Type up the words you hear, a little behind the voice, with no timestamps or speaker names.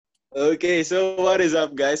Okay, so what is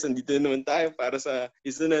up guys? Andito naman tayo para sa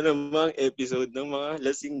isa na namang episode ng mga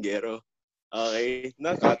lasinggero. Okay,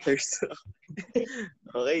 na cutters.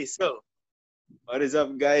 Okay, so what is up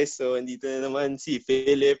guys? So andito na naman si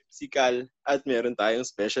Philip, si Cal, at meron tayong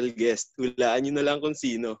special guest. Hulaan nyo na lang kung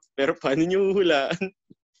sino. Pero paano nyo hulaan?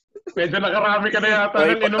 Medyo nakarami ka na yata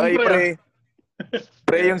ng inom, pre. Pre.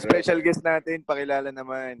 Pre, yung special guest natin, pakilala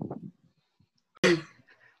naman.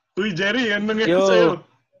 Uy, Jerry, yan nangyari sa'yo.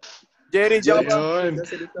 Jerry, Yun.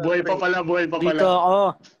 Buhay pa pala. Dito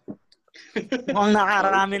ako. Mukhang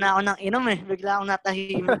nakarami na ako ng inom eh. Bigla akong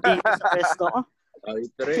natahimik dito sa pwesto ko.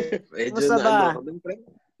 Ay, pre. Medyo Kumusta ba? pre.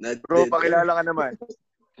 Bro, pakilala ka naman.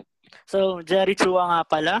 So, Jerry Chua nga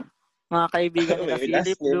pala. Mga kaibigan nila May Philip,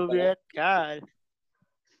 last name Louie, pala. at Cal.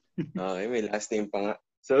 Okay, may last name pa nga.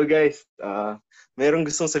 So guys, merong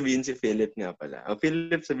gustong sabihin si Philip nga pala.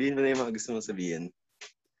 Philip, sabihin mo na yung mga gusto mong sabihin.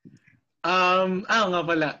 Nga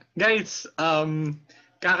pala. Guys,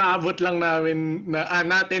 kakaabot lang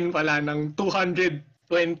natin pala ng 225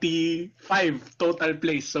 total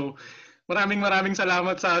plays. So, maraming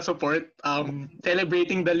salamat sa support.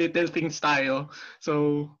 Celebrating the little things tayo.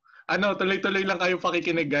 So, tuloy-tuloy lang kayo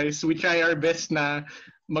pakikinig, guys. We try our best na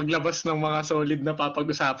maglabas ng mga solid na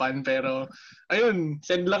papag-usapan. Pero, ayun,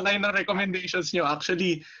 send lang kayo ng recommendations nyo.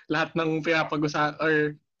 Actually, lahat ng pinapag-usapan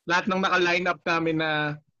or lahat ng naka-line up namin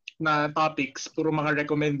na topics, puro mga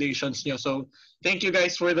recommendations nyo. So, thank you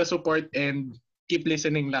guys for the support and keep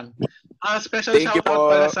listening lang. Special shout out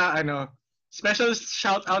pala sa special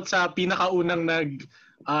shout out sa pinakaunang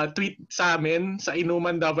tweet sa amin sa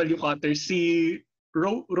Inuman W Cutters, si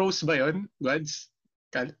Rose ba yun? Gods?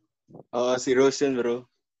 Si Rose yun, bro.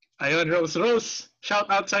 Ayun, Rose, shout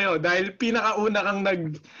out sa'yo dahil pinakauna kang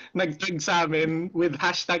nag-tag sa amin with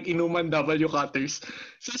hashtag #InumanWCutters.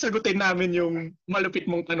 Sasagutin namin yung malupit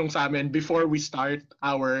mong tanong sa amin before we start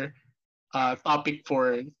our topic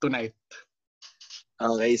for tonight.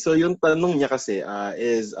 Okay, so yung tanong niya kasi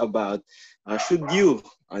is about should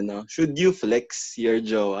you flex your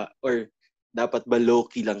jowa or dapat ba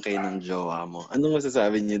low-key lang kayo ng jowa mo? Anong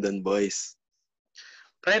masasabi niyo doon, boys?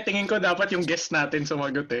 Pre, tingin ko dapat yung guest natin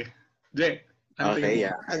sumagot eh. Jay, okay,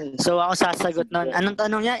 yeah. So, ako sasagot nun. Anong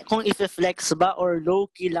tanong niya? Kung i-flex ba or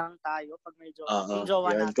low-key lang tayo pag may jowa? Yung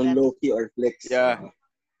jowa natin. Kung low-key or flex. Yeah.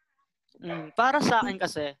 Para sa akin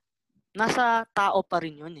kasi, nasa tao pa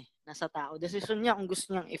rin yun eh. Nasa tao. Decision niya kung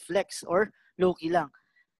gusto niyang i-flex or low-key lang.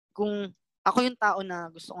 Kung ako yung tao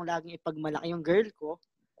na gusto kong laging ipagmalaki yung girl ko,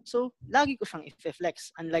 so, lagi ko siyang i-flex.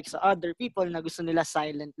 Unlike sa other people na gusto nila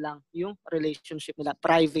silent lang yung relationship nila.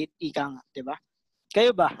 Private, ika nga. Diba? Kayo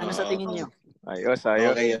ba? Ano sa tingin niyo? Ayos.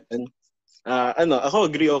 Okay, yan. Ako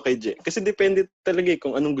agree okay, Jay. Kasi depende talaga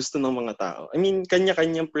kung anong gusto ng mga tao. I mean,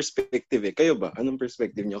 kanya-kanyang perspective eh. Kayo ba? Anong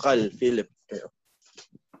perspective niyo? Cal, Philip, kayo.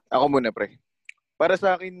 Ako muna, pre. Para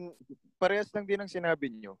sa akin, parehas lang din ang sinabi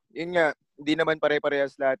niyo. Yun nga, hindi naman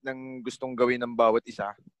pare-parehas lahat ng gustong gawin ng bawat isa,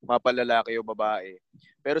 mapalalaki o babae.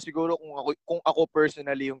 Pero siguro kung ako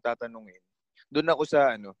personally yung tatanungin, doon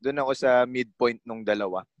ako sa midpoint nung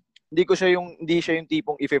dalawa. Hindi siya yung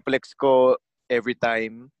tipong i-flex ko every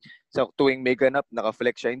time. So tuwing may ganap,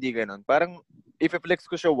 naka-flex siya, hindi ganoon. Parang i-flex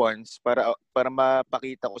ko siya once para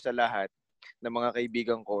mapakita ko sa lahat ng mga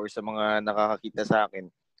kaibigan ko or sa mga nakakakita sa akin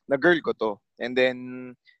na girl ko to. And then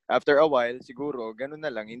after a while, siguro ganun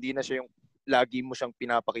na lang, hindi na siya yung lagi mo siyang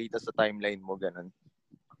pinapakita sa timeline mo, ganun.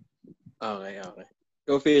 Okay.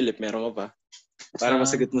 So, Philip, meron ka pa? Para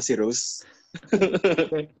masagot mo si Rose.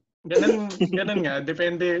 Ganun nga.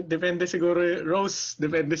 Depende siguro, Rose,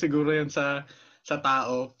 depende siguro yan sa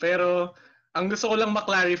tao. Pero, ang gusto ko lang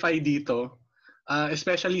ma-clarify dito,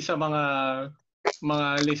 especially sa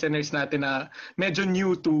mga listeners natin na medyo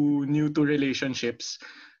new to relationships,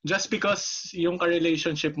 just because yung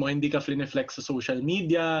ka-relationship mo, hindi ka flineflex sa social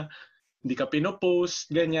media, hindi ka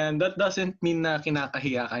pinopost, ganyan, that doesn't mean na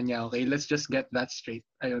kinakahiya ka niya. Okay, let's just get that straight.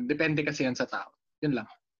 Ayun, depende kasi yan sa tao. Yun lang.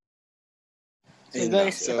 So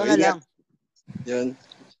guys, ito na lang. Yun.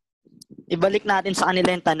 Ibalik natin sa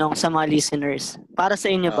kanila yung tanong sa mga listeners. Para sa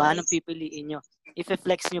inyo ba, anong pipiliin nyo?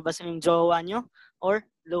 I-flex nyo ba sa yung jowa nyo or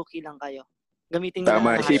low-key lang kayo? Gamitin nyo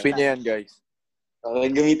Tama, isipin nyo yan, guys. Okay,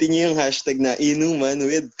 gamitin nyo yung hashtag na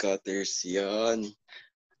 #InumanWithCutters. Yun.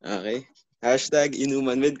 Okay. Hashtag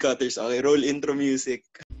 #InumanWithCutters. Okay, roll intro music.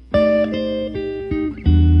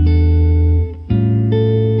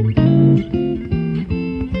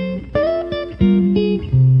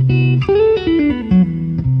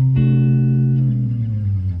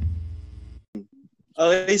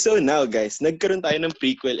 Okay, so now guys, nagkaroon tayo ng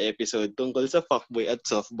prequel episode tungkol sa fuckboy at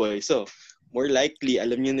softboy. So, more likely,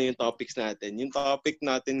 alam niyo na yung topics natin. Yung topic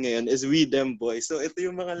natin ngayon is We Them Boys. So, ito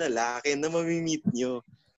yung mga lalaki na mamimit nyo.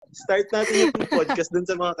 Start natin yung podcast dun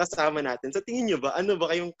sa mga kasama natin. Sa tingin nyo ba, ano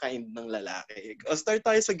ba kayong kind ng lalaki? O start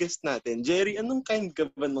tayo sa guest natin. Jerry, anong kind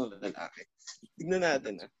ka ba ng lalaki? Tignan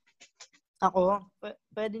natin. Ako,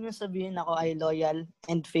 pwede nyo sabihin ako ay loyal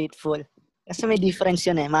and faithful. Kasi may difference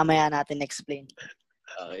yun eh. Mamaya natin explain.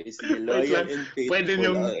 Okay, sige. Loyal and faithful.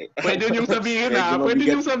 Pwede niyong sabihin ha. Pwede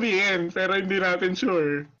niyong sabihin. Pero hindi natin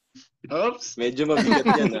sure. Oops. Medyo mabigat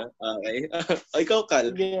yan ha. Okay. Ikaw,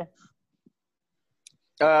 Kal. Sige.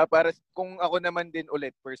 Para kung ako naman din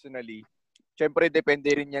ulit, personally, syempre depende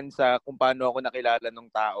rin yan sa kung paano ako nakilala ng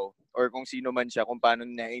tao or kung sino man siya, kung paano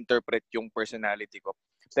na-interpret yung personality ko.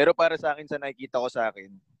 Pero para sa akin, sa nakikita ko sa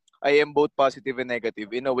akin, I am both positive and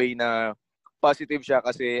negative in a way na positive siya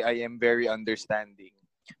kasi I am very understanding.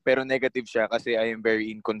 Pero negative siya kasi I am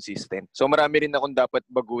very inconsistent. So marami rin akong dapat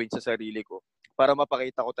baguhin sa sarili ko para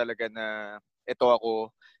mapakita ko talaga na ito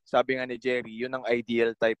ako, sabi nga ni Jerry, yun ang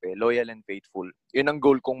ideal type loyal and faithful. Yun ang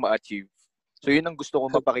goal kong ma-achieve. So yun ang gusto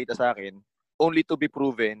kong mapakita sa akin, only to be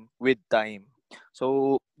proven with time.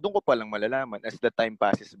 So doon ko palang malalaman as the time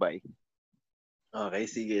passes by. Okay,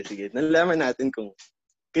 sige. Nalaman natin kung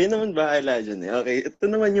kayo naman bahala dyan eh. Okay, ito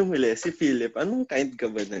naman yung huli. Si Philip, anong kind ka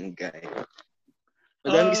ba ng guy?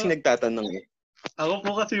 Madami kasi nagtatanong eh. Ako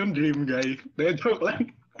po kasi yung dream guy. Joke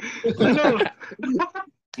lang. Ano?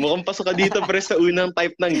 Mukhang pasok ka dito pre sa unang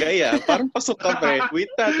type ng guy ah. Parang pasok ka pre.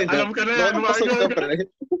 Wait natin. Alam ka na yan. Mukhang pasok ka pre.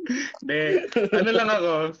 Hindi. Ano lang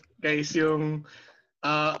ako, guys, yung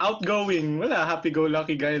outgoing. Wala,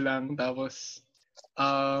 happy-go-lucky guy lang. Tapos,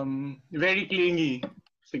 very clingy,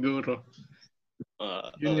 siguro.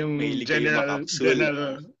 Yun yung general.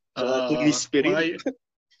 Spirit.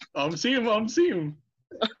 Omsim.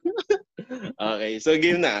 Okay, so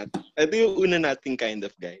game na. Ito yung una nating kind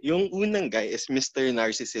of guy. Yung unang guy is Mr.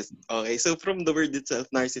 Narcissist. Okay, so from the word itself,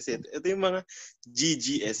 narcissist, ito yung mga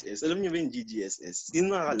GGSS. Alam niyo ba yung GGSS?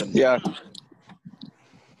 Sino nakakalam? Yeah.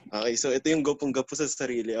 Okay, so ito yung gopong-gapo sa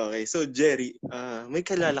sarili. Okay, so Jerry, may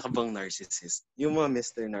kalala ka bang narcissist? Yung mga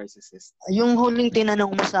Mr. Narcissist. Yung huling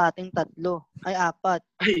tinanong mo sa ating tatlo, ay 4.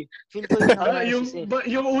 Ay, Feel ko yun ang narcissist.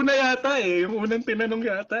 Yung una yata eh. Yung unang tinanong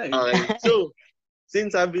yata eh. okay, so,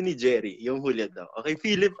 since sabi ni Jerry, yung huli daw. Okay,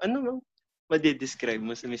 Philip, ano bang madidescribe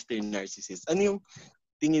mo sa Mr. Narcissist? Ano yung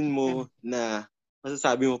tingin mo na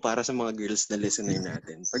masasabi mo para sa mga girls na listener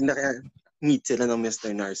natin? Pag naka-meet sila ng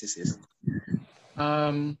Mr. Narcissist.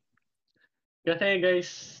 Kasi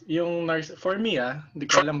guys, yung for me hindi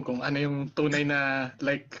ko alam kung ano yung tunay na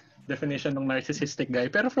like definition ng narcissistic guy.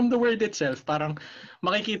 Pero from the word itself, parang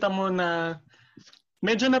makikita mo na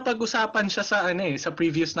medyo napag-usapan siya sa sa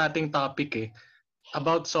previous nating topic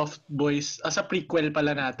about soft boys, sa prequel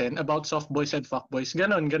pala natin, about soft boys and fuck boys.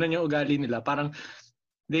 Ganon yung ugali nila. Parang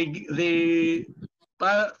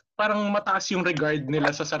parang mataas yung regard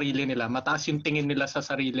nila sa sarili nila, mataas yung tingin nila sa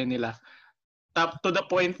sarili nila. To the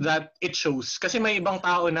point that it shows. Kasi may ibang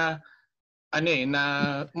tao na na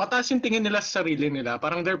mataas yung tingin nila sa sarili nila.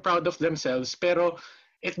 Parang they're proud of themselves, pero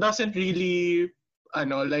it doesn't really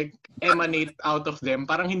like emanate out of them.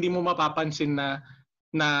 Parang hindi mo mapapansin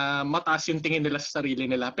na mataas yung tingin nila sa sarili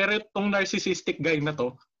nila. Pero itong narcissistic guy na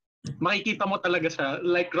to, makikita mo talaga siya,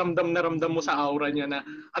 like ramdam mo sa aura niya na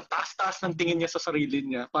ang taas-taas ng tingin niya sa sarili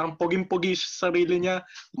niya. Parang poging-pogi sa sarili niya,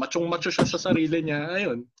 machong-macho siya sa sarili niya.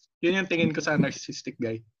 Ayun. Yun yung tingin ko sa narcissistic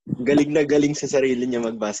guy. Galing na galing sa sarili niya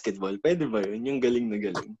mag-basketball. Pwede ba yun? Yung galing na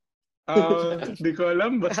galing. Di ko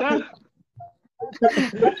alam. Basta.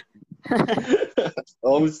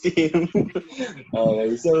 Team. Okay,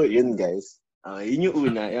 so yun guys. Yun yung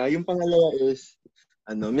una. Yung pangalawa is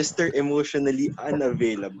Mr. Emotionally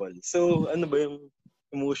Unavailable. So ano ba yung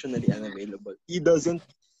emotionally unavailable? He doesn't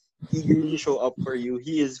eagerly show up for you.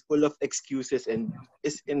 He is full of excuses and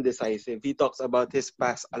is indecisive. He talks about his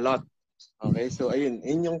past a lot. Okay, so ayun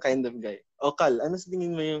yung kind of guy. O Kal, ano sa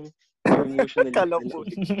tingin mo yung emotionally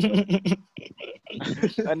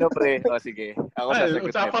Ano pre? O sige. Ako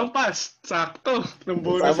sasagot. Usapang past. Sakto. Nung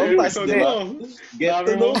bonus Usapang past, episode diba? mo. Get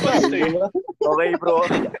to know past, diba? Okay bro.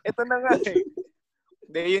 Ito na nga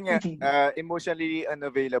yun nga. Emotionally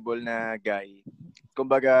unavailable na guy.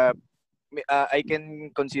 Kumbaga, I can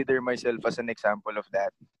consider myself as an example of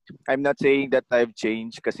that. I'm not saying that I've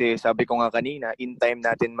changed kasi sabi ko nga kanina, in time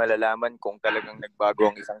natin malalaman kung talagang nagbago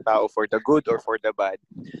ang isang tao for the good or for the bad.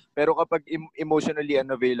 Pero kapag emotionally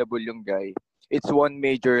unavailable yung guy, it's one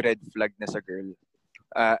major red flag na sa girl.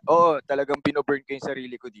 Talagang pinoburn ko yung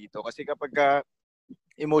sarili ko dito. Kasi kapag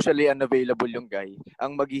emotionally unavailable yung guy,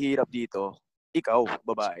 ang maghihirap dito, ikaw,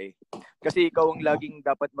 babae. Kasi ikaw ang laging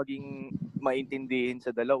dapat maging maintindihin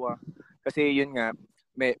sa dalawa. Kasi yun nga,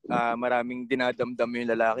 maraming dinadamdam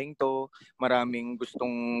yung lalaking to, maraming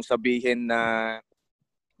gustong sabihin na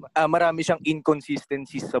marami siyang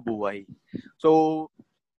inconsistencies sa buhay. So,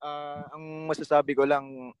 ang masasabi ko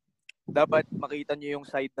lang, dapat makita niyo yung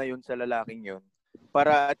side na yun sa lalaking yun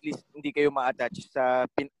para at least hindi kayo ma-attach sa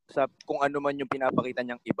kung ano man yung pinapakita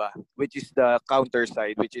niyang iba, which is the counter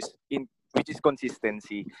side, which is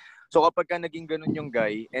consistency. So kapag ka naging ganun yung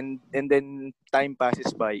guy and then time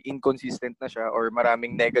passes by, inconsistent na siya or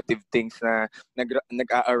maraming negative things na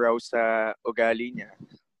nag-a-arouse sa ugali niya,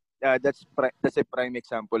 that's a prime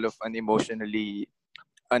example of an emotionally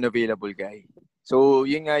unavailable guy. So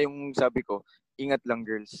yun nga yung sabi ko, ingat lang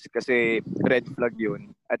girls kasi red flag yun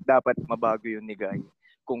at dapat mabago yun ni guy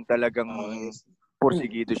kung talagang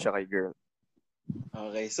porsigido siya kay girl.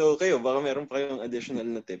 Okay, so kayo, baka meron pa kayong additional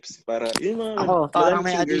na tips para yung mga Ako, parang maraming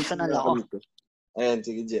may singles additional na ako. dito. Ayan,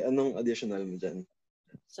 sige Jay, anong additional mo dyan?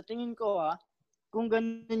 Sa tingin ko kung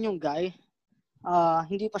ganun yung guy,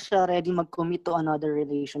 hindi pa siya ready mag-commit to another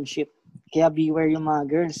relationship. Kaya beware yung mga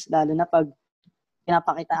girls, lalo na pag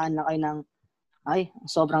pinapakitaan lang kayo ng ay,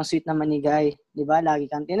 sobrang sweet naman ni guy. Di ba? Lagi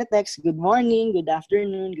kang tinetext, good morning, good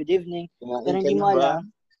afternoon, good evening. Pero hindi mo alam,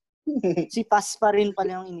 si pass pa rin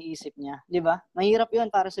pala yung iniisip niya. Di ba? Mahirap yun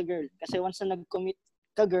para sa girl. Kasi once na nag-commit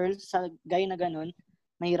ka girl sa guy na ganun,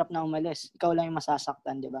 mahirap na umalis. Ikaw lang yung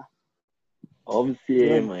masasaktan, di ba?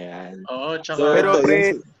 Obviously, ayan. Oo, tsaka... So, pero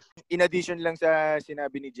pre, in addition lang sa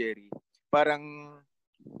sinabi ni Jerry, parang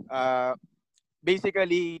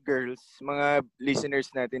basically girls, mga listeners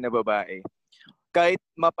natin na babae, kahit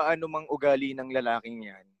mapaano mang ugali ng lalaking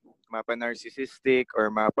yan, mapa-narcissistic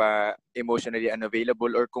or mapa-emotionally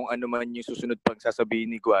unavailable or kung ano man yung susunod pang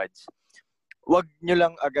sasabihin ni Guads, wag nyo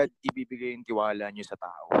lang agad ibibigay yung tiwala nyo sa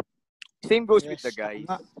tao. Same goes with the guys.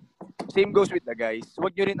 Same goes with the guys.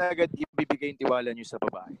 Wag nyo rin agad ibibigay yung tiwala nyo sa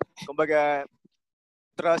babae. Kumbaga,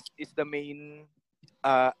 trust is the main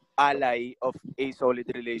ally of a solid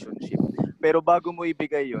relationship. Pero bago mo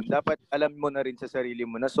ibigay yun, dapat alam mo na rin sa sarili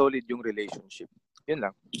mo na solid yung relationship. Yun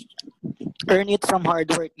lang. Earn it from hard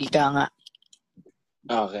work, ika nga.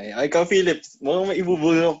 Okay. Ikaw, Philips, mukhang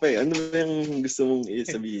maibubulong pa eh. Ano ba yung gusto mong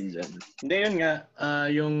sabihin dyan? Hindi, yun nga.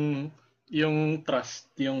 Yung trust,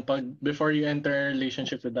 yung before you enter a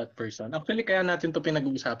relationship with that person. Actually, kaya natin to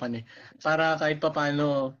pinag-uusapan eh. Para kahit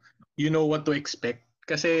paano, you know what to expect.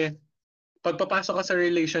 Kasi, pagpapasok ka sa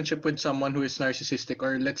relationship with someone who is narcissistic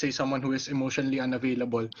or let's say someone who is emotionally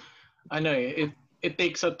unavailable, it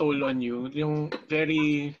takes a toll on you. Yung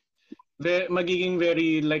magiging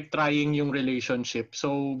very like trying yung relationship.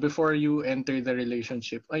 So before you enter the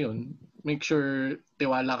relationship, ayun, make sure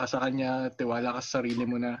tiwala ka sa kanya, tiwala ka sa sarili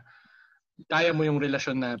mo na kaya mo yung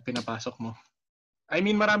relasyon na pinapasok mo. I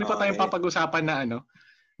mean, marami pa tayong papag-usapan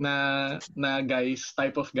na guys,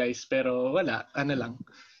 type of guys, pero wala, lang.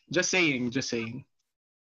 Just saying.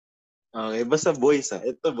 Okay, basta boys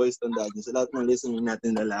Ito boys, tandaan nyo. Sa lahat ng listener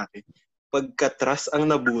natin lalaki. Pagka-trust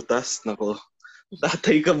ang nabutas, nako,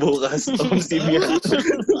 tatay ka bukas. Omsim yan.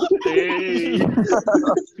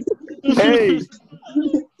 Hey!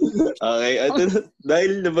 Okay,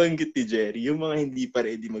 dahil nabanggit ni Jerry, yung mga hindi pa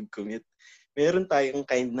ready mag-commit, meron tayong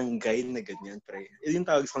kind ng guy na ganyan, pre. Yung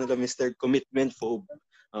tawag sa kanila, Mr. Commitment Phobe.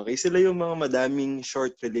 Okay, sila yung mga madaming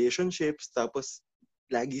short relationships, tapos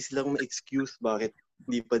lagi silang may excuse bakit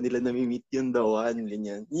hindi pa nila nami-meet yung dawan,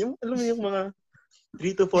 ganyan. Yung, alam mo yung mga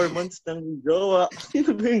 3 to 4 months ng jowa.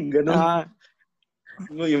 Sino ba yung ganun?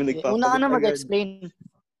 Yung nagpapalit una ka na mag-explain.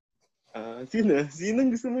 Sino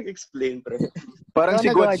gusto mag-explain, pre? Parang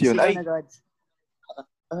si Guads yun. Ay,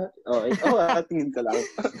 okay. Tingin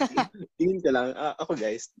ka lang. Ako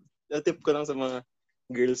guys, tip ko lang sa mga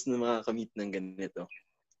girls na makakamit ng ganito.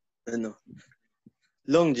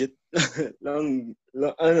 Longevity.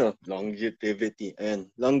 Ayan.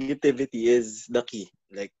 Longevity is the key.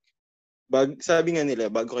 Like, sabi nga nila,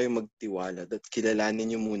 bago kayo magtiwala,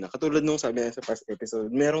 kilalanin nyo muna. Katulad nung sabi na sa past episode,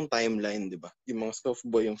 merong timeline, di ba? Yung mga soft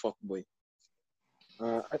boy, yung fuck boy.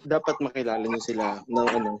 Dapat makilala nyo sila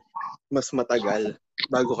ng mas matagal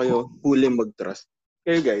bago kayo huli mag-trust.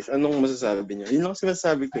 Kayo guys, anong masasabi nyo? Yun lang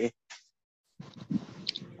sinasabi ko eh.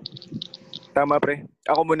 Tama pre.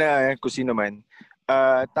 Ako muna kung sino man.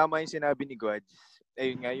 Tama yung sinabi ni Guads.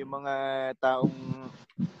 Ayun nga, yung mga taong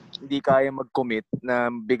hindi kaya mag-commit na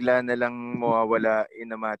bigla na lang mawawala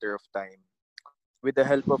in a matter of time. With the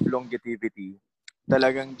help of longevity,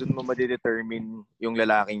 talagang dun mo madidetermine yung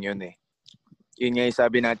lalaking yun eh. Yun nga yung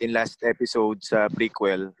sabi natin last episode sa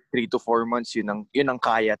prequel, 3 to 4 months, yun ang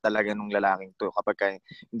kaya talaga ng lalaking to kapag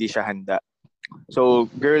hindi siya handa. So,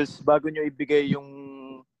 girls, bago nyo ibigay yung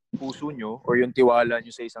puso nyo or yung tiwala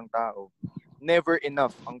nyo sa isang tao, never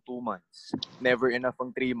enough ang 2 months. Never enough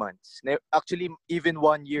ang 3 months. Actually, even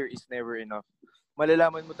 1 year is never enough.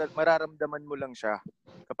 Malalaman mo, mararamdaman mo lang siya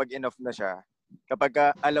kapag enough na siya.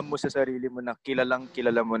 Kapag alam mo sa sarili mo na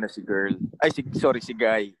kilala mo na si girl. Si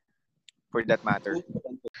guy. For that matter.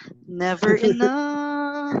 Never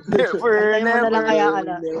enough. Never, Antay mo na lang kaya ka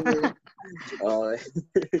na. Okay.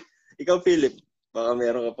 Ikaw, Philip. Baka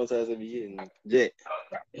meron ka pang sasabihin. Je.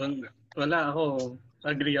 Wala ako.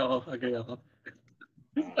 Agree ako.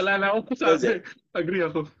 Wala na ako sabi. Agree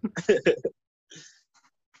ako.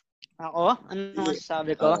 Ako? Ano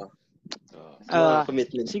masasabi ko?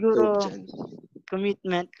 Commitment. Siguro,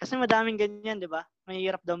 commitment. Kasi madaming ganyan, di ba?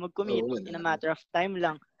 Mahirap daw mag-commit. In a matter of time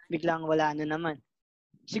lang. Biglang wala na naman.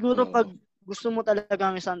 Siguro pag gusto mo talaga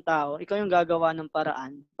ang isang tao, ikaw yung gagawa ng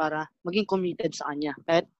paraan para maging committed sa kanya.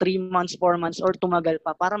 Kahit 3 months, 4 months, or tumagal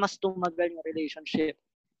pa. Para mas tumagal yung relationship.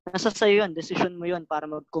 Nasa sa'yo yun. Decision mo yun para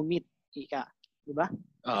mag-commit. Ika. Diba?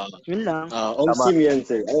 Yun lang. Sim yan,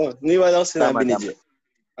 sir. Niwala ko sinabi ni Jay.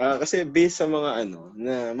 Kasi based sa mga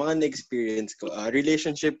mga na-experience ko,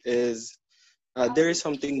 relationship is, there is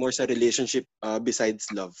something more sa relationship besides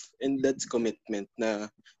love. And that's commitment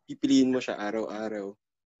na pipiliin mo siya araw-araw.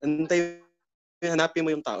 Hanapin mo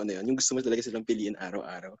yung tao na yun. Yung gusto mo talaga silang piliin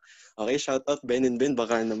araw-araw. Okay, shout out Ben and Ben.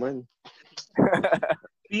 Baka naman.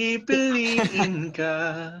 Pipiliin ka.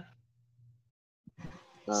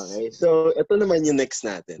 Okay, so ito naman yung next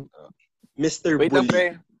natin. Mr. Wait Bully. lang, pre.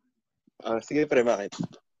 Sige, pre, bakit?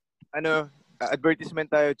 Advertisement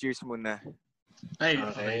tayo. Cheers muna. Ay,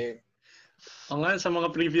 okay. O nga, sa mga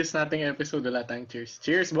previous nating episode, wala tayong cheers.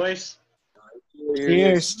 Cheers, boys!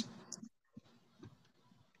 Cheers!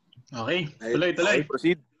 Okay, tuloy. Okay,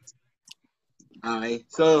 proceed. Okay,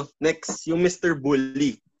 so next, yung Mr.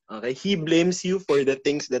 Bully. Okay, he blames you for the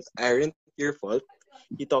things that aren't your fault.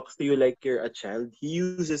 He talks to you like you're a child. He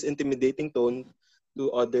uses intimidating tone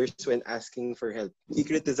to others when asking for help. He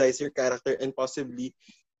criticizes your character and possibly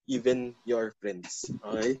even your friends.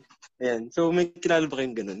 Okay? Ayan. So, may kilala ba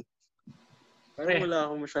kayong ganun? Parang wala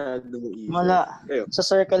akong masyadong iisip. Wala. Kayo? Sa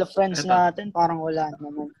circle of friends natin, parang wala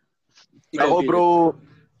naman.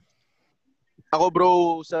 Ako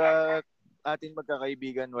bro, sa atin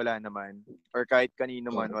magkakaibigan, wala naman. Or kahit kanino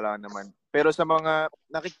man, wala naman. Pero sa mga,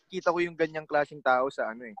 nakikita ko yung ganyang klaseng tao sa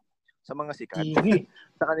sa mga sikat. TV.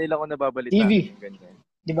 Sa kanila ko nababalita. TV. Ganyan.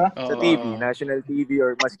 Diba? Sa TV, national TV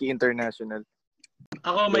or maski international.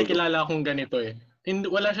 Ako may kilala akong ganito eh.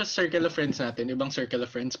 Wala siya sa circle of friends natin, ibang circle of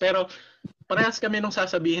friends. Pero parehas kami nung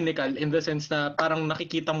sasabihin ni Cal in the sense na parang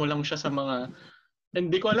nakikita mo lang siya sa mga.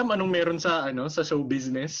 Hindi ko alam anong meron sa sa show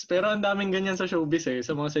business, pero ang daming ganyan sa showbiz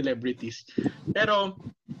sa mga celebrities. Pero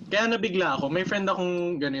kaya nabigla ako, may friend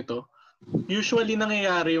akong ganito. Usually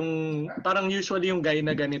nangyayari usually yung guy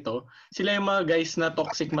na ganito, sila yung mga guys na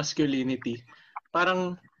toxic masculinity.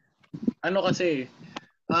 Parang kasi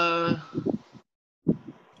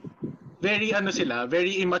very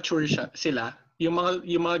very immature sila. Yung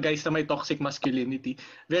mga guys na may toxic masculinity,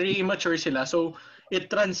 very immature sila. So it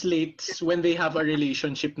translates when they have a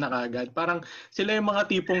relationship na kagad. Parang sila yung mga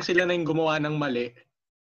tipong sila na yung gumawa ng mali.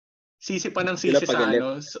 Sisi pa ng sisi sa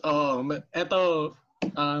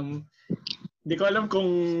di ko alam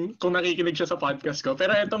kung nakikinig siya sa podcast ko.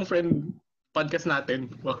 Pero etong podcast natin.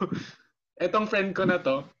 Etong friend ko na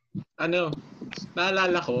to,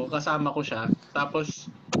 naalala ko, kasama ko siya. Tapos,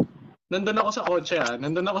 nandun ako sa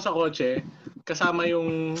kotse, kasama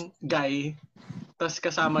yung guy, tapos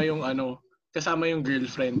kasama yung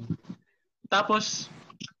girlfriend. Tapos,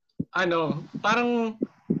 parang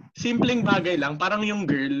simpleng bagay lang, parang yung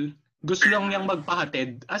girl, gusto lang niyang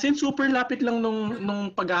magpahatid. As in, super lapit lang nung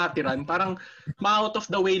paghahatiran. Parang ma-out of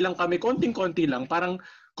the way lang kami, konting-konti lang. Parang,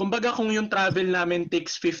 kumbaga kung yung travel namin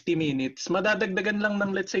takes 50 minutes, madadagdagan lang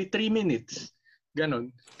ng let's say 3 minutes. Ganon.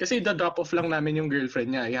 Kasi the-drop off lang namin yung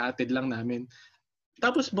girlfriend niya, ihatid lang namin.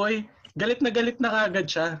 Tapos boy, galit na kagad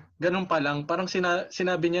siya. Ganun pa lang. Parang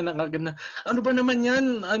sinabi niya na kagad na, ano ba naman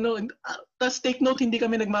yan? Tas take note, hindi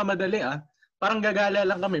kami nagmamadali Parang gagala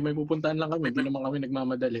lang kami, may pupuntahan lang kami, hindi naman kami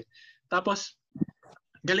nagmamadali. Tapos,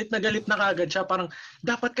 galit na kagad siya. Parang,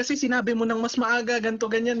 dapat kasi sinabi mo nang mas maaga, ganto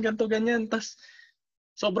ganyan. Tas,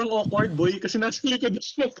 sobrang awkward boy, kasi nasa likod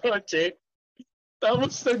siya ng kotse.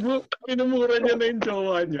 Tapos, pinumura niya na yung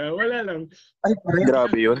jowa niya. Wala lang. Ay,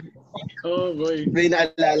 grabe yun. Oh, boy. May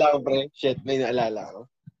naalala ko, pre. May naalala ko.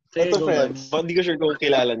 Ito, friend. Hindi ko sure kung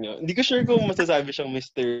kilala nyo. Hindi ko sure kung masasabi siyang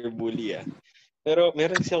Mr. Bully, Pero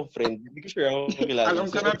meron kasi akong friend. Hindi ko sure kung kilala. Alam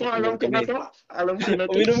ko na to.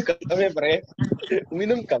 Uminom kami, pre.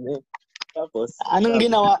 Uminom kami. Tapos, anong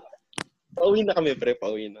ginawa? Pauwi na kami, pre.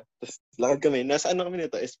 Tapos, lakad kami. Nasa kami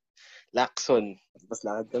nito? Lacson. Tapos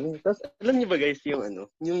lakad kami. Tapos alam niyo ba guys yung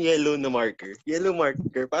yellow na marker? Yellow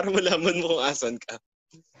marker para malaman mo kung asan ka.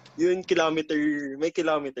 Yun may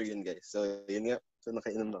kilometer yun guys. So yun nga. So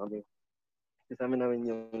nakainom na kami. Kasama namin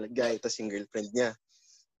yung guy tapos yung girlfriend niya.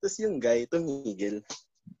 Tapos yung guy tumigil.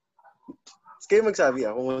 Tapos kayo magsabi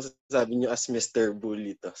ako kung masasabi niyo as Mr.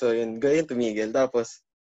 Bully to. So yun, guy yung tumigil. Tapos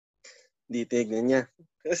di tinignan niya.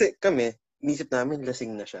 Kasi kami, inisip namin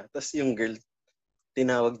lasing na siya. Tapos yung girl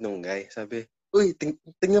tinawag nung guy. Sabi, uy,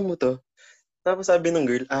 tingnan mo to. Tapos sabi nung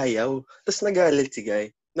girl, ayaw. Tapos nagalit si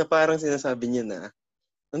guy na parang sinasabi niya na,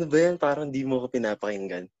 ano ba yan? Parang di mo ko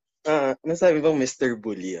pinapakinggan. Masabi bang Mr.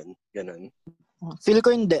 Bully yan? Ganon. Feel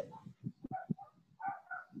ko hindi.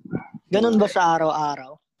 Ganon ba sa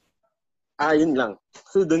araw-araw? Yun lang.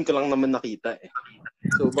 So, doon ko lang naman nakita eh.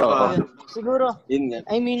 So, baka, siguro, yun nga.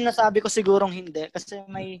 I mean, nasabi ko sigurong hindi kasi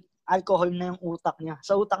may alcohol na yung utak niya.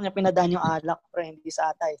 Sa utak niya pinadaan yung alak, pero hindi sa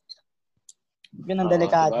atay. Yun ang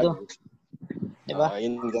delikado. Diba?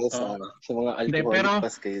 Yun guys, sa mga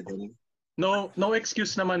alcoholics kayo din. No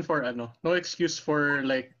excuse naman for no excuse for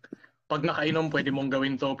like pag nakainom pwede mong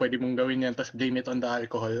gawin to, pwede mong gawin yan tapos blame it on the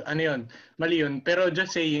alcohol. Ano yun? Mali yun. Pero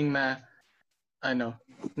just saying na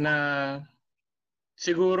na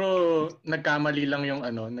siguro nagkamali lang yung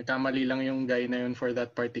guy na yun for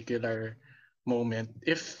that particular moment.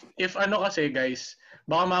 If kasi guys,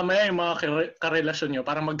 baka mamaya yung mga karelasyon nyo,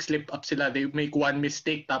 parang mag-slip up sila, they make one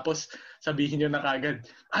mistake, tapos sabihin nyo na kagad,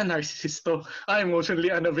 narcissist to,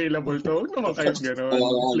 emotionally unavailable to. Huwag naman kayo gano'n,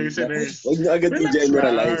 listeners. Huwag nyo agad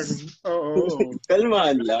i-generalize. Oo.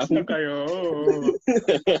 Kalmahan lang. Relax kayo.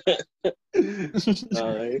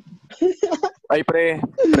 Okay. Ay, pre.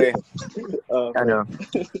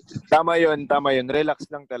 Tama yun. Relax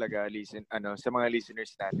lang talaga, sa mga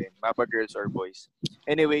listeners natin, mapa girls or boys.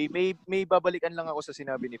 Anyway, may babalikan lang ako sa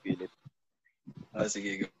sinabi ni Philip.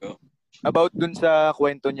 Sige, go. About dun sa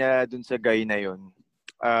kwento niya, dun sa guy na yun.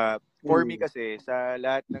 For me kasi, sa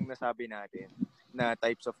lahat ng nasabi natin na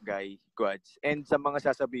types of guy, quads, and sa mga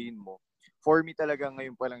sasabihin mo, for me talaga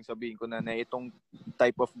ngayon pa lang sabihin ko na itong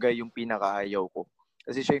type of guy yung pinakaayaw ko.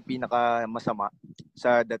 Kasi siya yung pinakamasama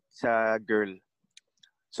sa girl.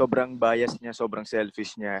 Sobrang bias niya, sobrang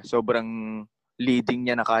selfish niya, sobrang leading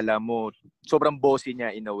niya, nakala mo, sobrang bossy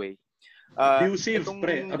niya in a way. Abusive,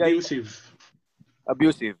 pre.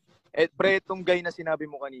 Abusive. Pre, itong guy na sinabi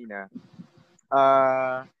mo kanina,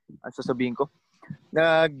 ano sasabihin ko?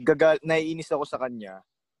 Naiinis ako sa kanya.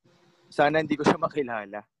 Sana hindi ko siya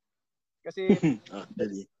makilala. Kasi,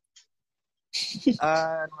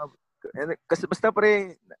 kasi basta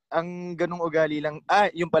pre, ang ganung ugali lang,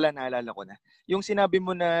 yung pala naalala ko na. Yung sinabi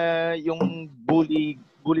mo na yung bully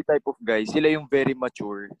type of guys, sila yung very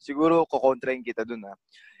mature. Siguro kukontrahin kita dun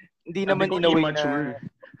Hindi naman in a way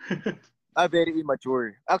na very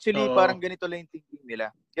immature. Actually, parang ganito lang yung thinking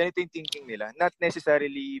nila. Ganito yung thinking nila. Not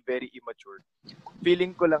necessarily very immature.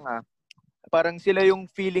 Feeling ko lang parang sila yung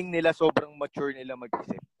feeling nila sobrang mature nila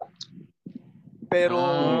mag-isip. Pero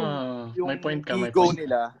yung ego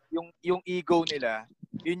nila, yung ego nila,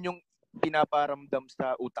 yun yung pinaparamdam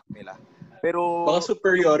sa utak nila. Pero baka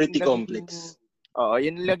superiority complex.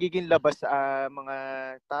 Yun nagiging labas sa mga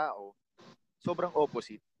tao. Sobrang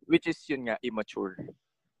opposite, which is yun nga, immature.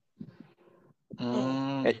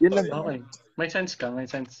 Yun lang. Okay. May sense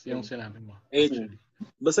yung sinabi mo.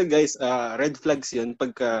 Basta guys, red flags yun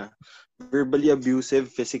pagka verbally abusive,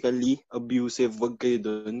 physically abusive, wag kayo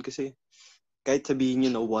doon kasi kahit sabihin nyo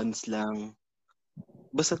na once lang,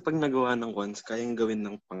 basta pag nagawa ng once, kayang gawin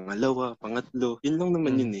ng pangalawa, pangatlo, yun lang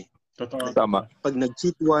naman yun eh. Totoo. Tama. Pag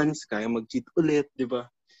nag-cheat once, kayang mag-cheat ulit, di ba?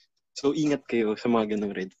 So, ingat kayo sa mga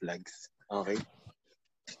ganong red flags. Okay?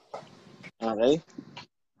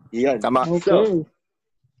 Yan. Tama.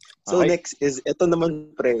 So next is, ito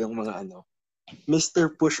naman pre, yung mga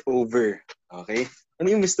Mr. Pushover. Okay?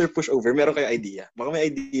 Ano yung Mr. Pushover? Meron kayo idea? Baka may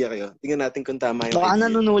idea kayo. Tingnan natin kung tama yung baka idea.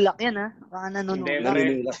 nanunulak yan Baka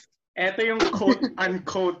nanunulak. Ito yung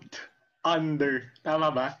quote-unquote under. Tama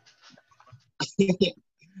ba?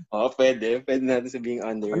 Pwede. Pwede natin sabihin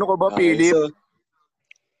under. Ano ka ba, Philip? So,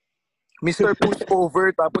 Mr. Pushover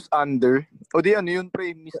tapos under. O di ano yun,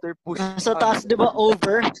 pre? Mr. Push. Sa taas, di ba,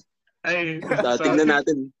 over? Ay, tingnan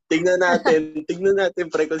natin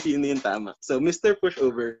pre kung sino yung tama. So, Mr.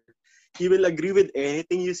 Pushover, he will agree with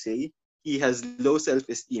anything you say. He has low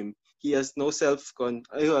self-esteem. He has no sense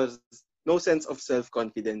of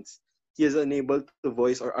self-confidence. He is unable to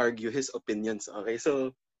voice or argue his opinions. Okay,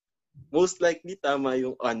 so most likely tama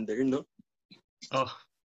yung under, no?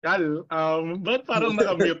 Kal, ba't parang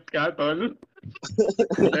nakamute ka, tol?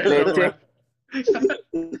 Okay,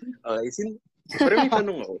 pero may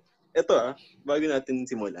tanong ako. Ito bago natin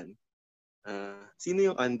simulan. Sino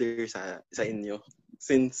yung under sa inyo?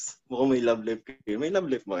 Since mukhang may love life kayo. May love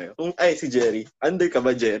life ba kayo? Si Jerry. Under ka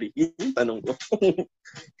ba, Jerry? Yun yung tanong ko.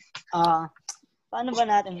 Paano ba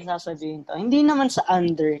natin sasabihin to? Hindi naman sa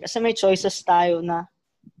under. Kasi may choices tayo na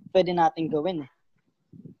pwede natin gawin.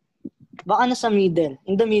 Baka na sa middle.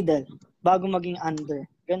 In the middle. Bago maging under.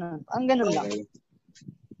 Ganun. Ang ganun lang. Okay.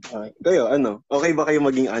 Kayo, ano? Okay ba kayo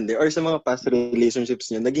maging under? Or sa mga past relationships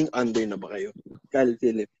niyo, naging under na ba kayo? Cal,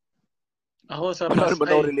 Philip? Ako sa Ano past, ba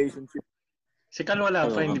daw relationship? si Cal wala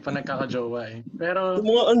pa, hindi pa nagkakajowa eh. Pero,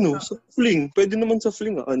 yung mga sa fling. Pwede naman sa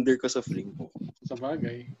fling, under ka sa fling. sa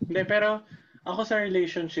bagay. Hindi, pero ako sa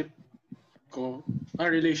relationship ko,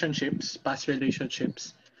 past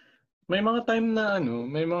relationships, may mga time na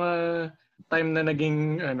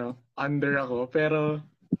naging under ako, pero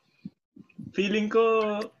feeling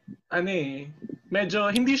ko,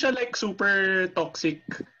 medyo hindi siya like super toxic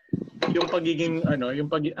yung pagiging, ano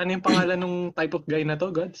yung pangalan ng type of guy na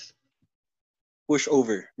to, Gods?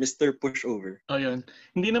 Pushover. Mr. Pushover. Oh, yun.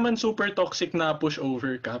 Hindi naman super toxic na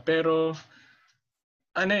pushover ka, pero,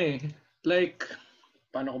 like,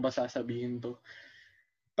 paano ko ba sasabihin to?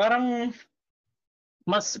 Parang,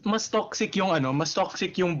 mas toxic yung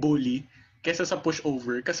bully kesa sa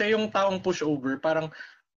pushover. Kasi yung taong pushover, parang,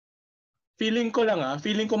 feeling ko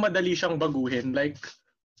madali siyang baguhin. Like,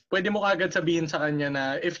 pwede mo kagad sabihin sa kanya na,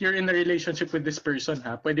 if you're in a relationship with this person,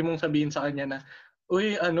 pwede mong sabihin sa kanya na,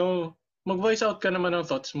 uy, mag-voice out ka naman ng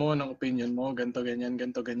thoughts mo, ng opinion mo, ganto ganyan.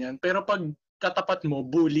 Pero pag katapat mo,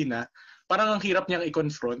 bully na, parang ang hirap niyang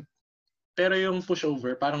i-confront. Pero yung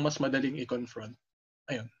pushover, parang mas madaling i-confront.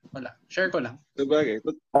 Ayun, wala. Share ko lang. Sabagay.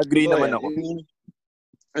 Agree naman ako.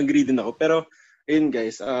 Agree din ako. Pero, ayun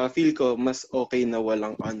guys, feel ko mas okay na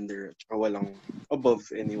walang under at walang above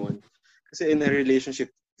anyone. Kasi in a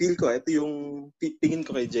relationship, feel ko, ito yung tingin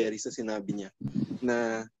ko kay Jerry sa sinabi niya,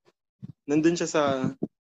 na nandun siya sa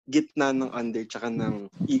gitna ng under tsaka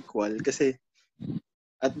ng equal. Kasi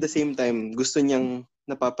at the same time, gusto niyang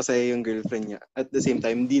napapasaya yung girlfriend niya. At the same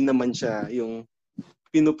time, hindi naman siya yung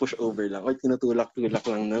pinupush over lang or tinutulak-tulak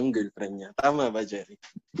lang ng girlfriend niya. Tama ba, Jerry?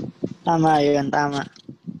 Tama yun, tama.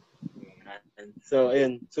 So,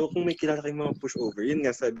 ayun. So, kung may kilala kayong mga pushover, yun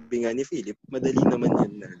nga, sabi nga ni Philip, madali naman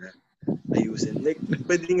yun na ayusin. Like,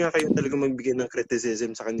 pwede nga kayo talaga magbigay ng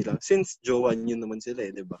criticism sa kanila since jowa nyo naman sila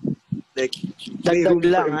di ba? Like, may room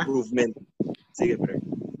for improvement. Sige, bro.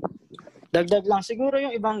 Dagdag lang. Siguro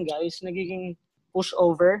yung ibang guys, nagiging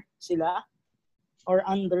pushover sila or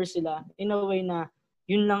under sila in a way na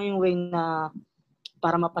yun lang yung way na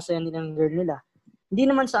para mapasaya nilang girl nila.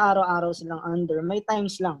 Hindi naman sa araw-araw silang under. May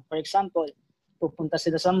times lang. For example, pupunta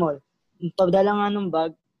sila sa mall. Pagdala nga ng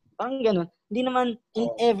bag, parang ganun. Hindi naman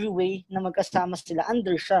in every way na magkasama sila,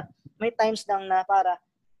 under siya. May times lang na para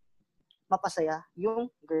mapasaya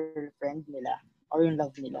yung girlfriend nila or yung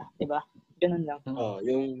love nila. Diba? Ganun lang.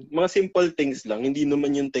 Yung mga simple things lang. Hindi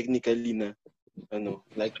naman yung technically na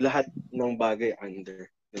like lahat ng bagay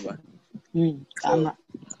under. Diba? Tama.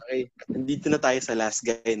 So, okay. Nandito na tayo sa last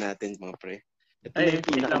guy natin, mga pre. Ito ay,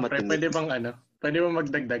 lang, pre. Pwede bang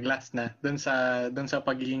magdagdag last na dun sa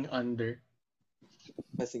pagiging under?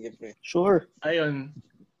 Sige, pre. Sure. Ayun.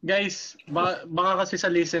 Guys, baka kasi sa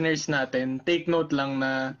listeners natin, take note lang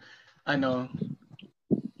na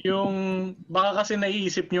yung baka kasi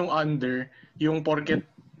naiisip yung under, yung porket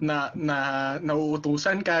na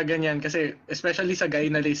nauutusan ka ganyan kasi especially sa guy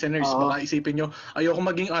na listeners, baka isipin nyo ayoko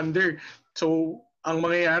maging under. So ang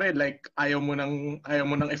mangyayari like ayaw mo nang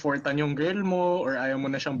effortan yung girl mo or ayaw mo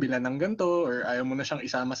na siyang bilan ng ganto or ayaw mo na siyang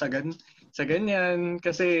isama sa ganyan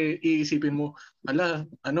kasi iisipin mo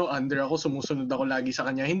under ako, sumusunod ako lagi sa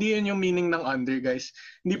kanya. Hindi yun yung meaning ng under, guys.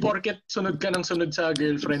 Hindi porket sunod ka ng sunod sa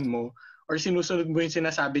girlfriend mo or sinusunod mo yung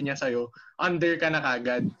sinasabi niya sa'yo, under ka na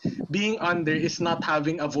kagad. Being under is not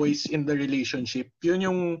having a voice in the relationship. Yun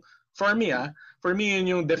yung, for me yun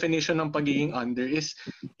yung definition ng pagiging under is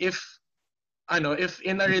if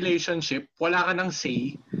in a relationship, wala ka ng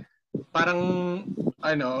say, parang,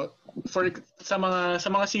 sa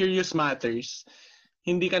mga serious matters,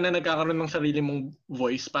 hindi ka na nagkakaroon ng sarili mong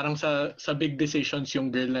voice. Parang sa big decisions, yung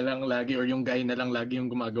girl na lang lagi or yung guy na lang lagi yung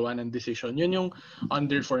gumagawa ng decision. Yun yung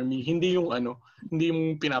under for me. Hindi yung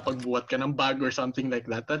pinapagbuhat ka ng bag or something like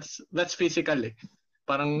that. That's physical eh.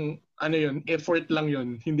 Parang, yun, effort lang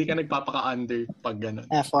yun. Hindi ka nagpapaka-under pag ganun.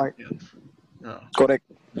 Effort. Yun. Correct.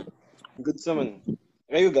 Good naman.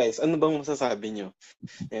 Kayo guys, ano bang masasabi nyo?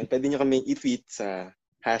 Ayan, pwede nyo kami i-tweet sa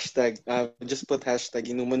hashtag, just put hashtag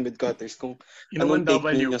Inuman with Cutters kung anong take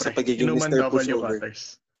niyo sa pagiging Mr. Pushover.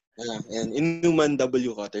 And Inuman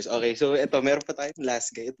W Cutters. Okay, so ito, meron pa tayong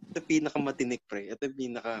last guy. Ito pinakamatinik, pre. Ito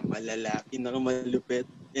pinakamalala, pinakamalupit.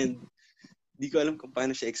 And Di ko alam kung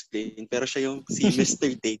paano siya explain, pero siya yung si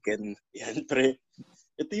Mr. Taken. Yan, pre.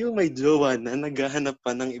 Ito yung may jowa na naghahanap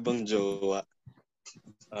pa ng ibang jowa.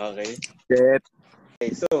 Okay? Shit.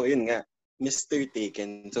 Okay, so yun nga. Mr.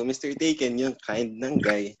 Taken. So, Mr. Taken, yung kind ng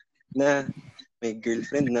guy na may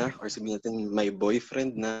girlfriend na or sabihin natin may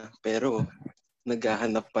boyfriend na pero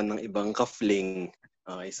naghahanap pa ng ibang ka-fling.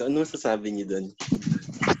 Okay, so ano sasabi niyo doon?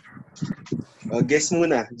 Guess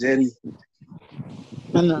muna, Jerry.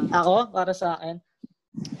 Ano, ako, para sa akin,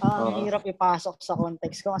 ang Oo. hirap ipasok sa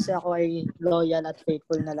context ko kasi ako ay loyal at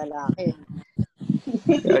faithful na lalaki.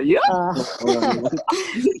 Yeah. Ah,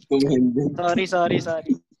 Kung hindi. sorry.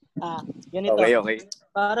 Ganito. Okay.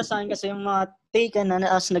 Para sa akin kasi yung mga taken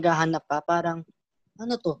na as naghahanap pa, parang,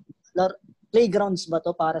 ano to? Playgrounds ba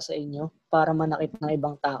to para sa inyo? Para manakit ng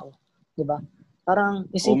ibang tao? Diba? Parang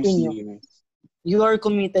isipin nyo, you are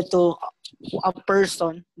committed to a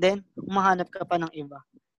person, then umahanap ka pa ng iba.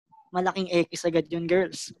 Malaking ekis agad yun,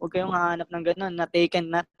 girls. Huwag kayong hahanap ng ganun, na taken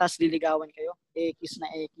na, tas liligawan kayo. Ekis na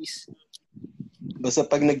ekis. Basta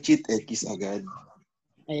pag nag-cheat, ekis agad.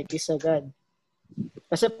 Ekis agad.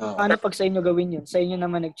 Kasi paano pag sa inyo gawin yun? Sa inyo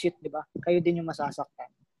naman nag-cheat, di ba? Kayo din yung masasaktan.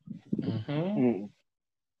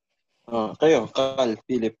 Kayo, Carl,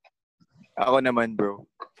 Philip. Ako naman, bro.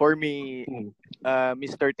 For me,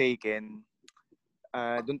 Mr. Taken,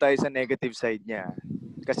 dun tayo sa negative side niya.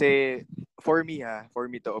 Kasi for me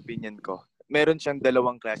to opinion ko, meron siyang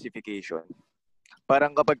dalawang classification.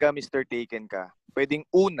 Parang kapag ka Mr. Taken ka, pwedeng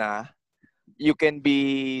una, you can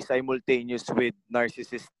be simultaneous with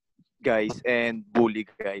narcissist guys and bully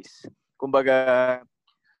guys. Kumbaga,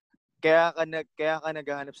 kaya ka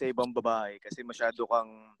naghahanap sa ibang babae kasi masyado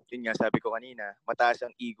kang, yun nga sabi ko kanina, mataas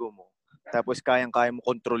ang ego mo. Tapos kaya mo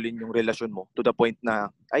kontrolin yung relasyon mo to the point na,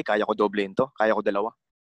 ay, kaya ko doblein to, kaya ko dalawa.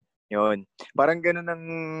 Yun. Parang ganun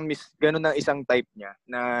ang isang type niya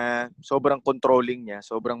na sobrang controlling niya,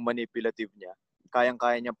 sobrang manipulative niya.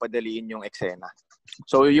 Kayang-kaya niyang padaliin yung eksena.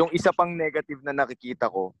 So, yung isa pang negative na nakikita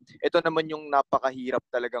ko, ito naman yung napakahirap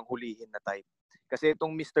talagang hulihin na type. Kasi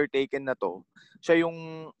itong Mr. Taken na to, siya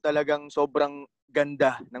yung talagang sobrang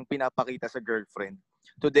ganda ng pinapakita sa girlfriend.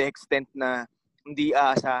 To the extent na hindi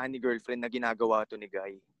aasahan ni girlfriend na ginagawa to ni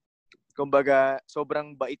guy. Kumbaga,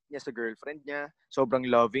 sobrang bait niya sa girlfriend niya, sobrang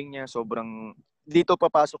loving niya, dito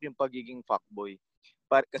papasok yung pagiging fuckboy.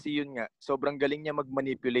 Kasi yun nga, sobrang galing niya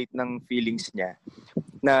mag-manipulate ng feelings niya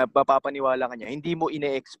na mapapaniwala ka niya. Hindi mo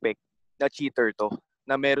ine-expect na cheater to,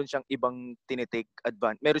 na meron siyang ibang tinitake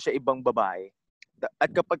advantage, meron siya ibang babae.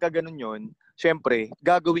 At kapag ka ganun yun, syempre,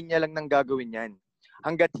 gagawin niya lang ng gagawin yan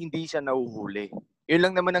hanggat hindi siya nahuhuli. Yun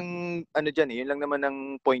lang naman ang yun lang naman ang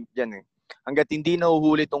point dyan eh. Hanggat hindi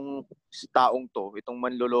nahuhuli tong taong to, itong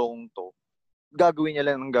manlolokong to, gagawin niya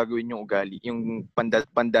lang ng gagawin yung ugali, yung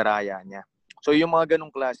pandaraya niya. So yung mga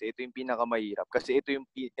ganong klase, ito yung pinakamahirap kasi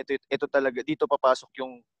ito talaga dito papasok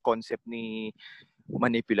yung concept ni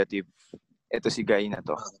manipulative. Ito si guy na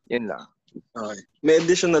to. Yan lang. Okay. May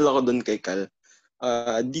additional ako doon kay Cal.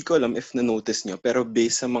 Di ko alam if na-notice nyo, pero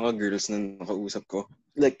based sa mga girls na nakausap ko,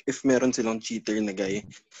 like if meron silang cheater na guy,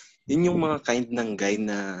 yun yung mga kind ng guy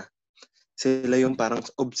na sila yung parang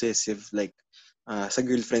obsessive, like sa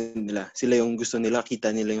girlfriend nila. Sila yung gusto nila,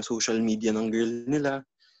 kita nila yung social media ng girl nila.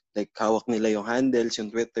 Like, hawak nila yung handles,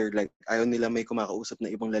 yung Twitter. Like, ayaw nila may kumakausap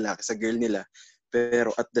na ibang lalaki sa girl nila.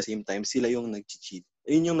 Pero at the same time, sila yung nag-cheat.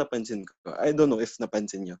 Yun yung napansin ko. I don't know if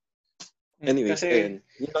napansin nyo. Anyways, ayun.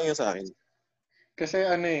 Yun lang yung sa akin. Kasi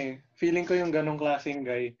feeling ko yung ganong klaseng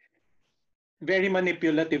guy, very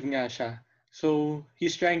manipulative nga siya. So,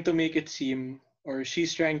 he's trying to make it seem, or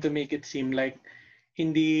she's trying to make it seem like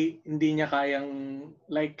hindi niya kayang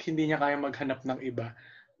maghanap ng iba.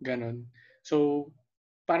 Ganon. So,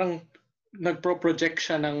 parang nagpro-project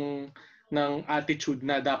siya ng attitude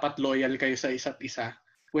na dapat loyal kayo sa isa't isa,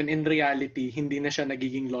 when in reality hindi na siya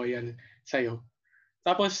nagiging loyal sa'yo.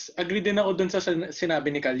 Tapos agree din ako dun sa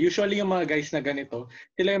sinabi ni Cal. Usually yung mga guys na ganito,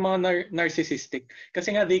 sila yung mga narcissistic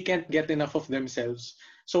kasi nga they can't get enough of themselves.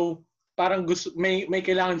 So parang may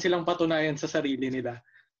kailangan silang patunayan sa sarili nila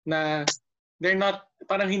na they're not,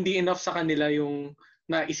 parang hindi enough sa kanila yung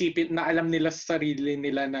na isipin na alam nila sa sarili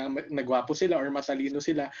nila na nagwapo sila or matalino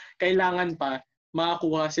sila, kailangan pa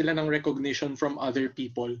makakuha sila ng recognition from other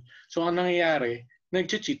people. So ang nangyayari,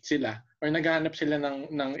 nag-cheat sila or naghahanap sila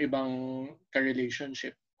ng ibang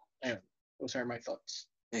ka-relationship. Ayun. Those are my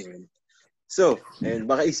thoughts. Ayun. So,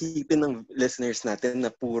 baka isipin ng listeners natin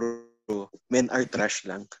na puro men are trash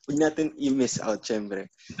lang. Huwag natin i-miss out,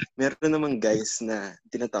 syempre. Meron namang guys na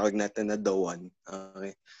tinatawag natin na the one.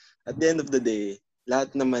 Okay? At the end of the day,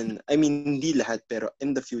 lahat naman, I mean, hindi lahat, pero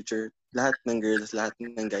in the future, lahat ng girls, lahat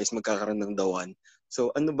ng guys magkakaroon ng the one.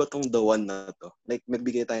 So, ano ba tong the one na to? Like,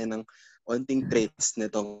 magbigay tayo ng onting traits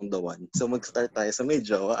nitong the one. So, mag-start tayo sa may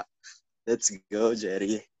jowa. Let's go,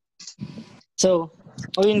 Jerry. So,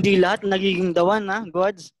 hindi lahat nagiging the one, ha,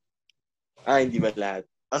 Gods? Hindi ba lahat?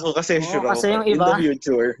 Ako kasi sure ako. Kasi yung In the iba,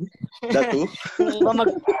 future, the two. yung iba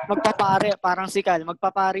magpapare, parang sikal,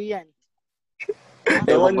 magpapare yan.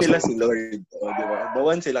 The one nila si Lord. Di ba? The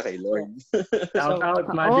one sila kay Lord. Shout out,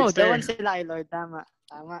 Magic the Sir. one sila kay Lord. Tama.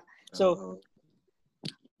 So,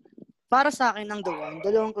 para sa akin ng the one,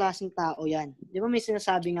 dalawang klaseng tao yan. Di ba may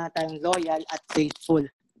sinasabi nga tayong loyal at faithful?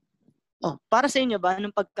 Para sa inyo ba,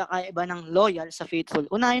 anong pagkakaiba ng loyal sa faithful?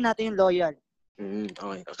 Unahin natin yung loyal.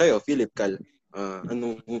 Okay. Kayo, Philip, Cal,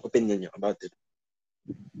 anong opinion nyo about it?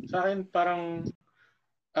 Sa akin,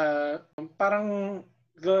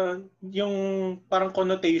 yung parang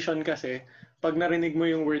connotation kasi, pag narinig mo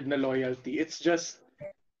yung word na loyalty, it's just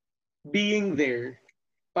being there.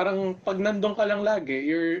 Parang pag nandun ka lang lagi,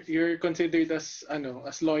 you're considered as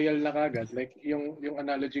loyal na kagad. Like yung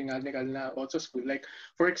analogy nga ni Cal na also school. Like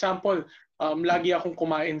for example, lagi akong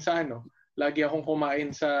kumain sa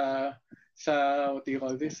what do you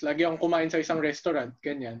call this? Lagi akong kumain sa isang restaurant,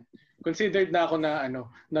 ganyan. Considered na ako na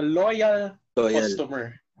loyal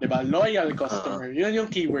customer. 'Di ba? Loyal customer. Yun yung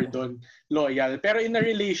keyword doon, loyal. Pero in a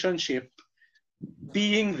relationship,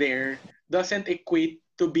 being there doesn't equate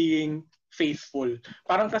to being faithful.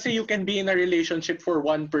 Parang kasi you can be in a relationship for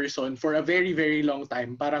one person for a very, very long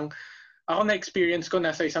time. Parang ako na-experience ko,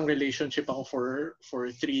 nasa isang relationship ako for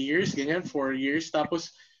 3 years, ganyan, 4 years.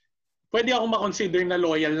 Tapos, pwede ako makonsider na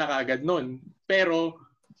loyal na kagad nun. Pero,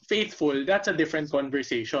 faithful, that's a different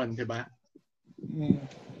conversation, di ba?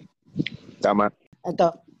 Tama.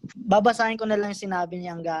 Ito, babasahin ko na lang yung sinabi ni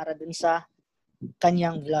Anggara dun sa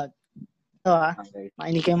kanyang vlog. Okay.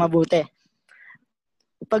 Makinig kayo mabuti.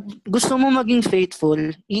 Pag gusto mo maging faithful,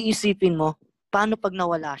 iisipin mo, paano pag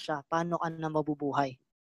nawala siya? Paano ka na mabubuhay?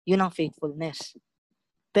 Yun ang faithfulness.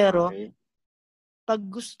 Pero, pag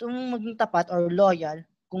gusto mong maging tapat or loyal,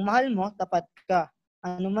 kung mahal mo, tapat ka.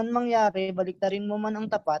 Ano man mangyari, baliktarin mo man ang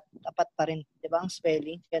tapat pa rin. Diba ang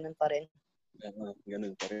spelling? Ganun pa rin.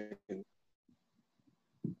 Ganun pa rin.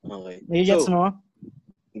 Okay. May gets mo?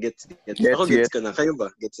 Gets. Ako gets ko na. Kayo ba?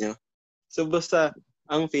 Gets nyo? So, basta,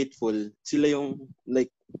 ang faithful, sila yung,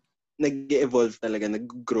 like, nag-evolve talaga,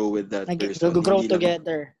 nag-grow with that person. Nag-grow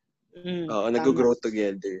together. Nag-grow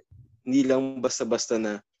together. Hindi lang basta-basta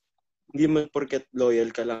na, hindi man porket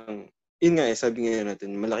loyal ka lang. Yun nga sabi nga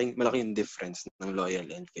natin, malaking difference ng loyal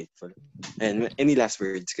and faithful. And any last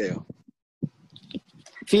words kayo?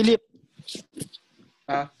 Philip.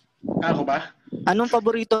 Ako ba? Anong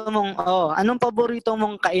paborito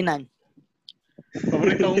mong kainan?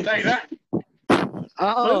 Paborito mong kainan?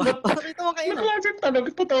 Oo. Paborito mong kainan.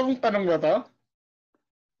 Totoong tanong ba to?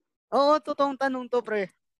 Oo, totoong tanong to, pre.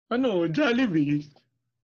 Jollibee.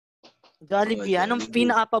 Jollibee. Anong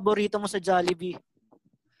pinaka-paborito mo sa Jollibee?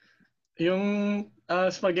 Yung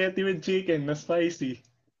spaghetti with chicken na spicy.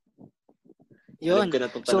 Yun.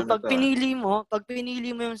 So, pag pinili mo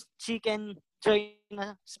yung chicken joy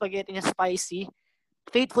na spaghetti na spicy,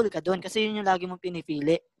 faithful ka doon kasi yun yung lagi mong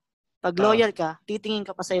pinipili. Pag loyal ka, titingin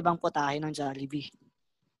ka pa sa ibang putahe ng Jollibee.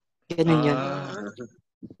 Ganun yun.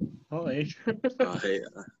 Okay. Okay.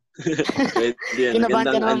 Kinabahan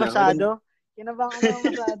ka naman masyado?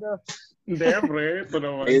 Hindi, pre. Ito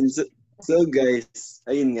naman. So guys,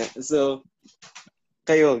 ayun nga. So,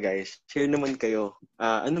 kayo guys, share naman kayo.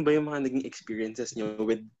 Ano ba yung mga naging experiences nyo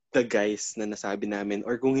with the guys na nasabi namin?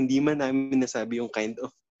 Or kung hindi man namin nasabi yung kind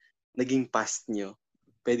of naging past nyo,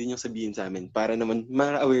 pwede nyo sabihin sa amin para naman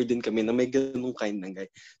ma-aware din kami na may ganung kind ng guy.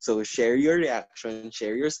 So, share your reaction,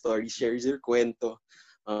 share your story, share your kwento.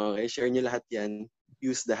 Okay, share nyo lahat yan.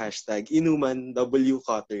 Use the hashtag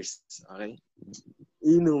InumanWCutters. Okay?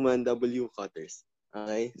 InumanWCutters.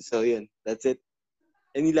 Okay? So, yun. That's it.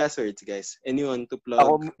 Any last words, guys? Anyone to plug?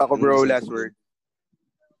 Ako bro, last word.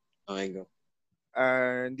 Okay, go.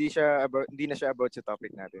 Hindi na siya about sa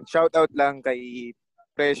topic natin. Shout out lang kay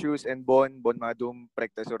Precious and Bon Madum,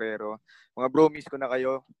 Prek Tesorero. Mga bromies ko na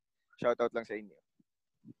kayo. Shout out lang sa inyo.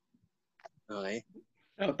 Okay.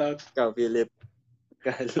 Shout out. Ikaw, Philip.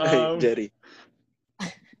 Jerry.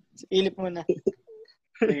 Si Philip muna.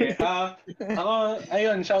 Sige. Ako,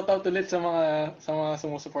 ayun, shout out ulit sa mga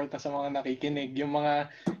sumusuporta, sa mga nakikinig. Yung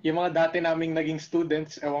mga dati naming naging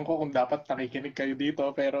students, ewan ko kung dapat nakikinig kayo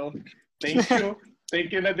dito, pero thank you.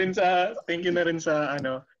 Thank you na rin sa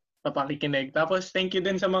sa pakikinig. Tapos thank you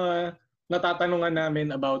din sa mga natatanungan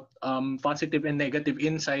namin about positive and negative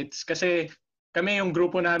insights kasi kami yung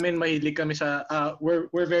grupo namin mahilig kami sa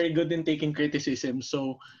we're very good in taking criticism.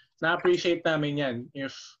 So na-appreciate namin 'yan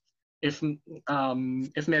if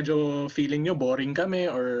medyo feeling nyo boring kami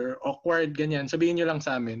or awkward, ganyan, sabihin nyo lang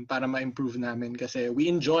sa amin para ma-improve namin kasi we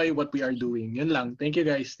enjoy what we are doing. Yun lang. Thank you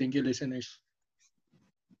guys. Thank you listeners.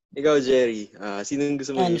 Ikaw, Jerry, sinong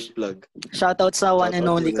gusto mo And i-plug? shoutout sa one and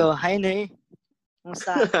Shoutout only muna. ko. Hi, Nay.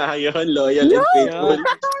 Kumusta? Yun, loyal and faithful.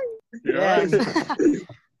 Yes.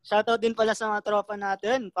 Shoutout din pala sa mga tropa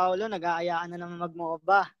natin. Paolo, nag-aayaan na naman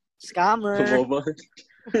mag-MOBA. Scammer. Kumoba.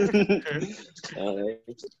 Okay.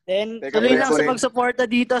 Then, Teka, tuloy pre, lang sa pre. pagsuporta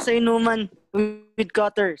dito sa Inuman with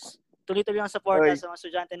Cutters. Tuloy-tuloy ang suporta Oy. sa mga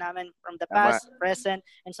estudyante namin from the Tama. past, present,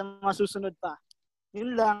 and sa mga susunod pa.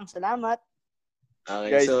 Yun lang. Salamat.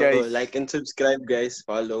 Okay, Guys, so guys. like and subscribe, guys.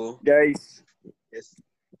 Follow. Guys, Yes.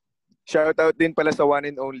 shoutout din pala sa one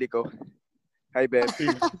and only ko. Hi, Beb.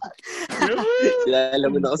 Kilala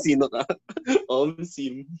mo na kung sino ka.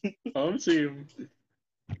 Sim. Sim.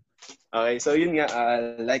 Okay, so yun nga,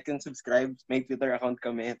 like and subscribe. Make Twitter account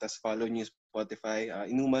kami. Tapos follow nyo Spotify.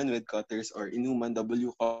 Inuman with Cutters or Inuman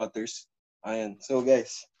W Cutters. Ayan. So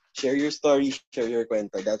guys, share your story, share your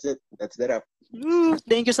kwento. That's it. That's the wrap.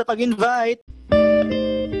 Thank you sa pag-invite.